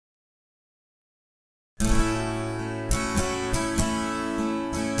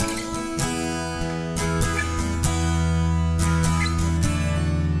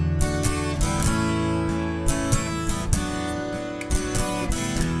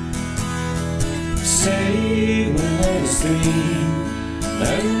Save Malala's dream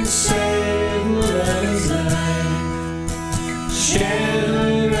and save Malala's life. Share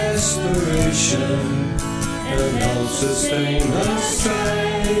her aspiration and help sustain her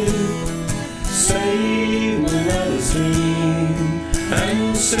strife. Save Malala's dream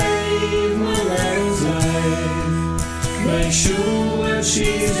and save Malala's life. Make sure what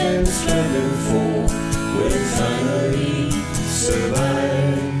she's been struggling for will finally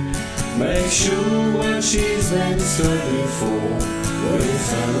survive. Make sure what she's been struggling for will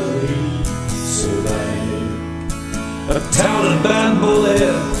finally survive. A Taliban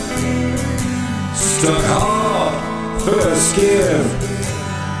bullet struck hard through her skin,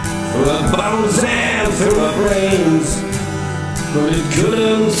 through her bones and through her brains, but it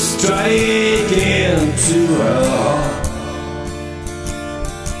couldn't strike into her heart.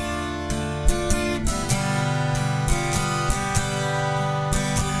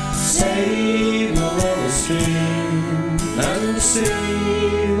 Save Malala's dream and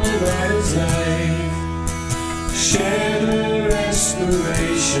save Malala's life. Share her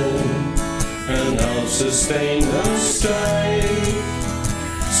aspiration and help sustain her strife.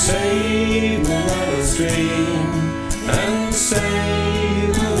 Save Malala's dream and save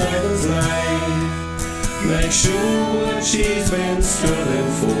Malala's life. Make sure what she's been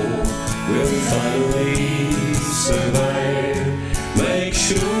struggling for will finally survive. Make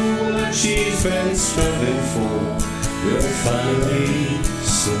sure what she's been struggling for will finally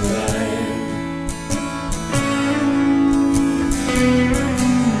survive.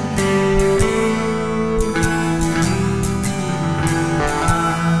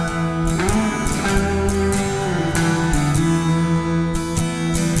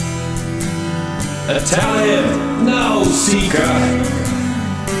 A Talib, no seeker,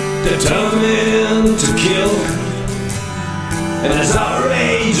 determined to kill. And his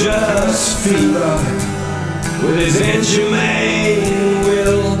outrageous fever, with his inhumane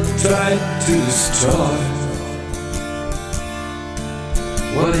will, try to destroy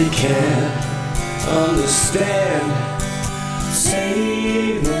what he can't understand.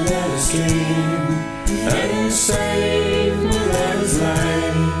 Save Malala's dream and save Malala's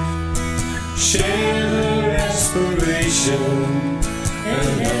life. Share her aspiration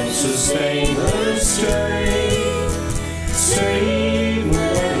and help sustain her strength.